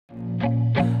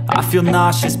feel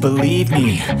nauseous, believe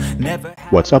me. Never.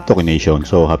 What's up, Toki Nation?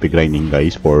 So happy grinding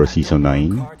guys for Season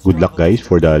 9. Good luck guys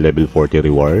for the level 40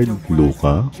 reward,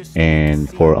 Luca. And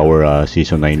for our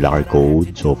Season 9 locker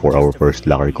code, so for our first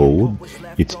locker code,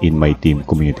 it's in my team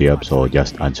community hub. So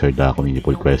just answer the community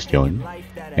poll question.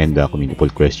 And the community poll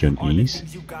question is,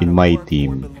 in my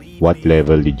team, what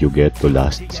level did you get to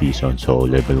last season? So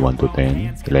level 1 to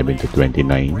 10, 11 to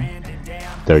 29,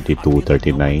 30 to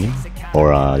 39,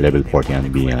 or level 40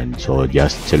 and beyond. So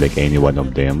just select any one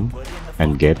of them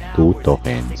and get 2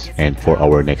 tokens. And for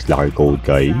our next locker code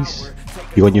guys,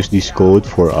 you can use this code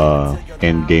for a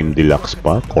endgame deluxe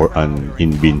pack or an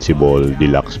invincible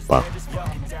deluxe pack.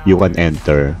 You can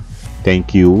enter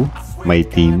 "Thank you my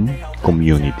team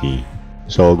community."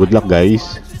 So good luck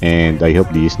guys, and I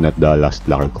hope this is not the last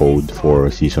locker code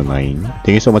for Season 9.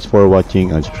 Thank you so much for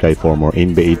watching and subscribe for more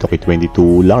NBA Toki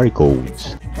 22 locker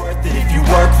codes. Worth it if you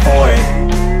work for it.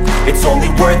 It's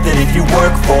only worth it if you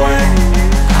work for it.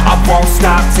 I won't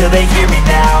stop till they hear me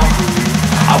now.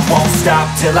 I won't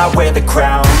stop till I wear the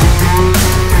crown.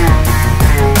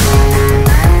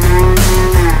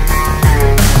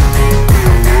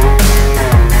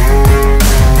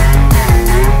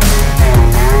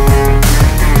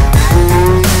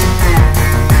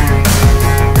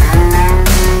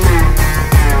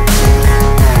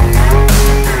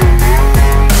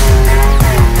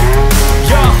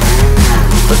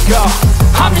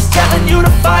 I'm just telling you to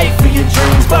fight for your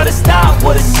dreams, but it's not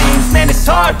what it seems. Man, it's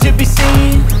hard to be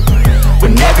seen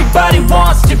when everybody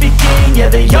wants to be king. Yeah,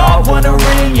 they all wanna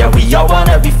ring, yeah, we all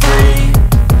wanna be free.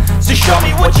 So show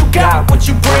me what you got, what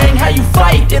you bring, how you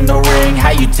fight in the ring,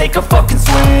 how you take a fucking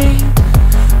swing.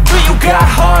 Do you got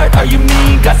heart, are you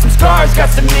mean? Got some scars, got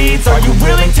some needs, are you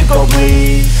willing to go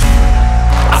bleed?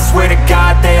 I swear to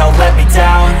God they all let me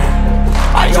down.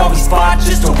 I always fought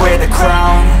just to wear the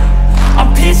crown.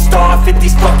 I'm pissed off at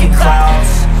these fucking clowns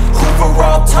who were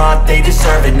all taught they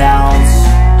deserve an ounce.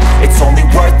 It's only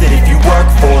worth it if you work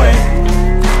for it.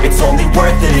 It's only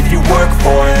worth it if you work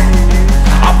for it.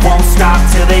 I won't stop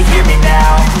till they hear me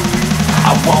now.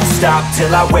 I won't stop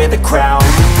till I wear the crown.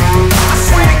 I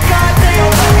swear to God they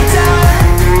all let me